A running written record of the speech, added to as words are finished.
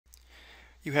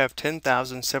You have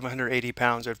 10,780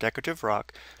 pounds of decorative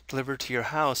rock delivered to your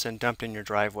house and dumped in your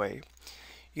driveway.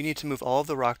 You need to move all of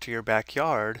the rock to your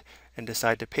backyard and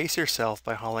decide to pace yourself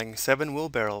by hauling 7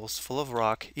 wheelbarrows full of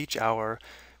rock each hour,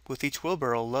 with each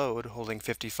wheelbarrow load holding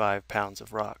 55 pounds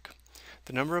of rock.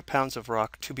 The number of pounds of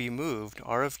rock to be moved,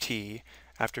 R of t,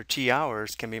 after t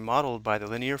hours can be modeled by the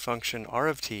linear function R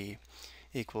of t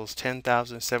equals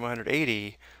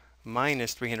 10,780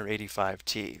 minus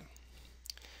 385t.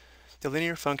 The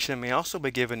linear function may also be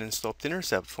given in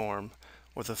sloped-intercept form,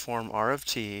 or the form R of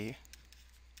t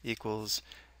equals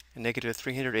negative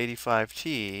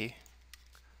 385t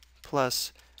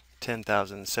plus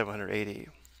 10,780.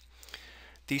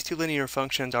 These two linear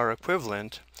functions are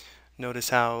equivalent. Notice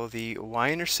how the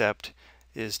y-intercept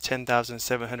is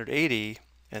 10,780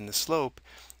 and the slope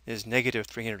is negative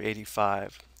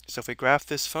 385. So if we graph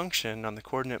this function on the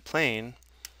coordinate plane,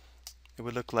 it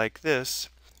would look like this,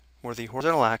 where the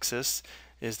horizontal axis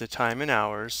is the time in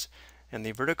hours and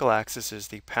the vertical axis is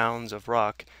the pounds of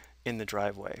rock in the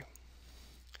driveway.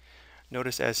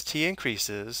 Notice as t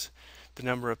increases, the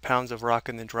number of pounds of rock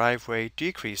in the driveway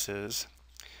decreases.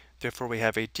 Therefore, we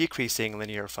have a decreasing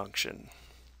linear function.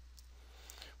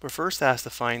 We're first asked to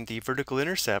find the vertical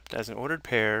intercept as an ordered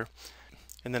pair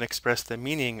and then express the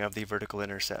meaning of the vertical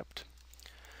intercept.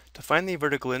 To find the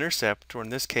vertical intercept, or in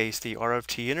this case the R of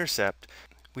t intercept,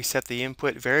 we set the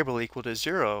input variable equal to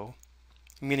 0,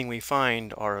 meaning we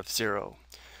find R of 0.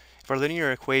 If our linear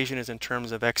equation is in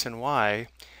terms of x and y,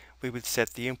 we would set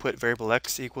the input variable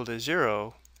x equal to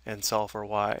 0 and solve for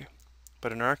y.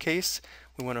 But in our case,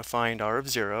 we want to find R of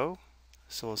 0,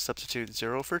 so we'll substitute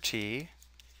 0 for t.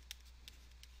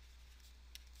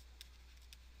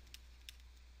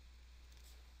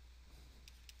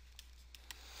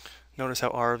 Notice how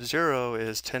R of 0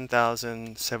 is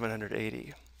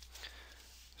 10,780.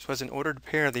 So as an ordered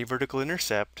pair, the vertical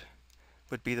intercept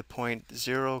would be the point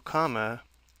 0,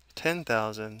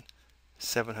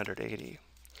 10,780.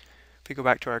 If we go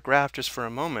back to our graph just for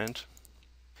a moment,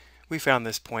 we found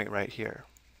this point right here,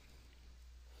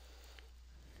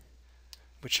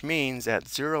 which means at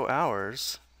 0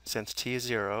 hours, since t is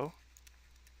 0,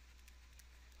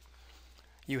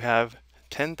 you have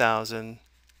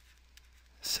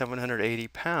 10,780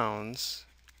 pounds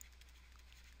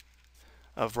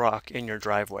of rock in your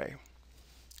driveway.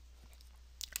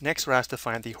 Next, we're asked to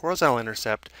find the horizontal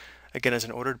intercept, again as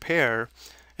an ordered pair,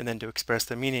 and then to express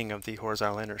the meaning of the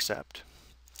horizontal intercept.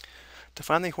 To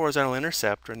find the horizontal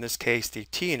intercept, or in this case the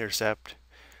t-intercept,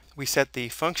 we set the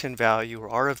function value, or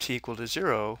R of t equal to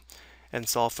 0, and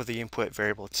solve for the input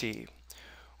variable t.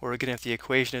 Or again, if the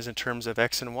equation is in terms of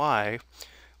x and y,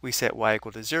 we set y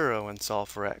equal to 0 and solve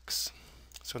for x.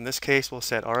 So in this case, we'll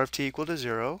set R of t equal to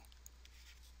 0,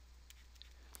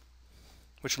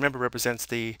 which remember represents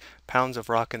the pounds of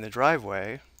rock in the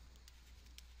driveway.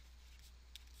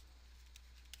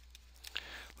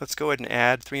 Let's go ahead and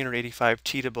add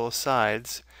 385t to both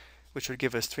sides, which would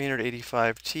give us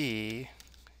 385t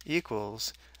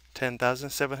equals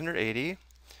 10,780.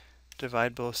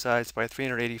 Divide both sides by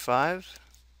 385.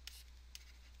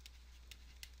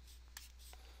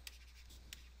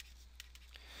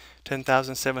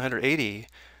 $10,780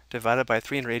 divided by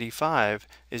 385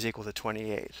 is equal to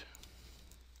 28,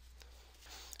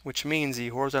 which means the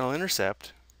horizontal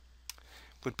intercept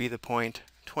would be the point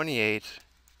 28,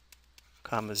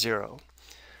 0.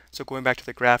 So going back to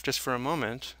the graph just for a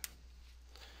moment,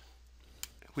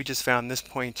 we just found this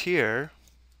point here.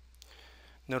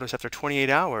 Notice after 28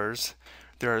 hours,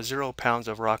 there are 0 pounds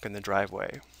of rock in the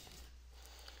driveway,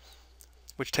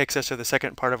 which takes us to the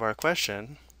second part of our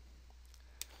question.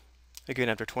 Again,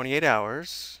 after 28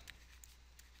 hours,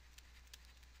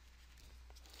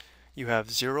 you have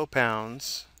 0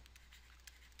 pounds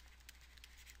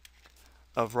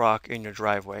of rock in your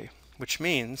driveway, which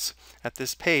means at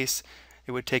this pace,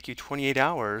 it would take you 28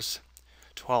 hours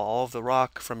to haul all of the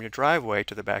rock from your driveway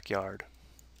to the backyard.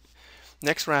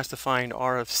 Next, we're asked to find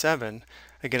R of 7,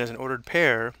 again as an ordered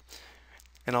pair,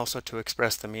 and also to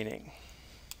express the meaning.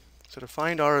 So to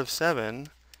find R of 7,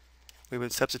 we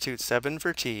would substitute 7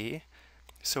 for t,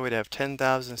 so we'd have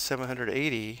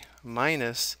 10,780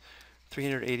 minus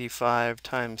 385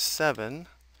 times 7,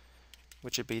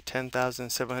 which would be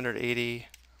 10,780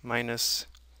 minus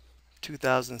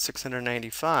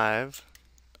 2,695,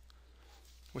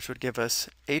 which would give us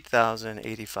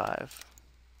 8,085.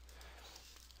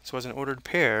 So as an ordered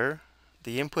pair,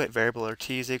 the input variable, or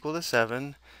t, is equal to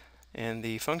 7, and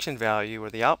the function value,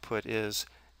 or the output, is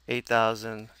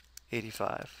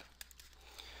 8,085.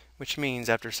 Which means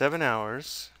after 7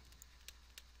 hours,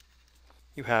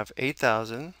 you have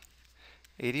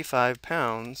 8,085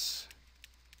 pounds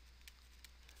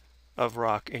of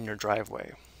rock in your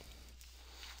driveway.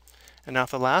 And now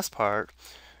for the last part,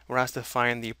 we're asked to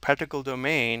find the practical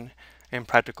domain and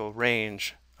practical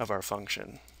range of our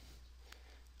function.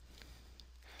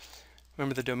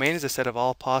 Remember, the domain is a set of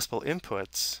all possible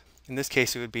inputs. In this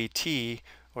case, it would be t,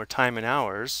 or time in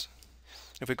hours.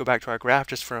 If we go back to our graph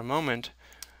just for a moment,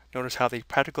 notice how the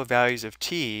practical values of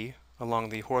t along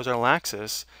the horizontal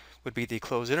axis would be the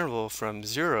closed interval from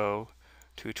 0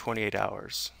 to 28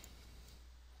 hours.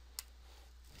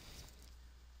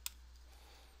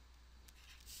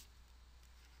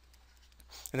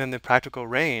 And then the practical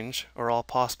range, or all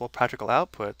possible practical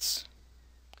outputs,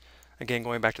 again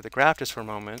going back to the graph just for a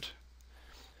moment,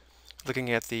 looking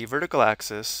at the vertical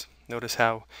axis, notice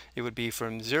how it would be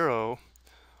from 0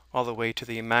 all the way to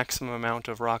the maximum amount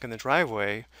of rock in the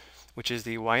driveway, which is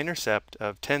the y-intercept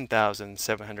of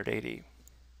 10,780.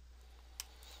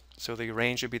 So the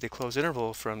range would be the closed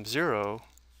interval from 0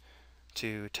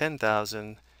 to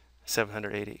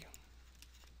 10,780.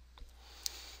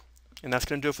 And that's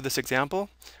going to do it for this example.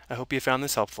 I hope you found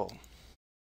this helpful.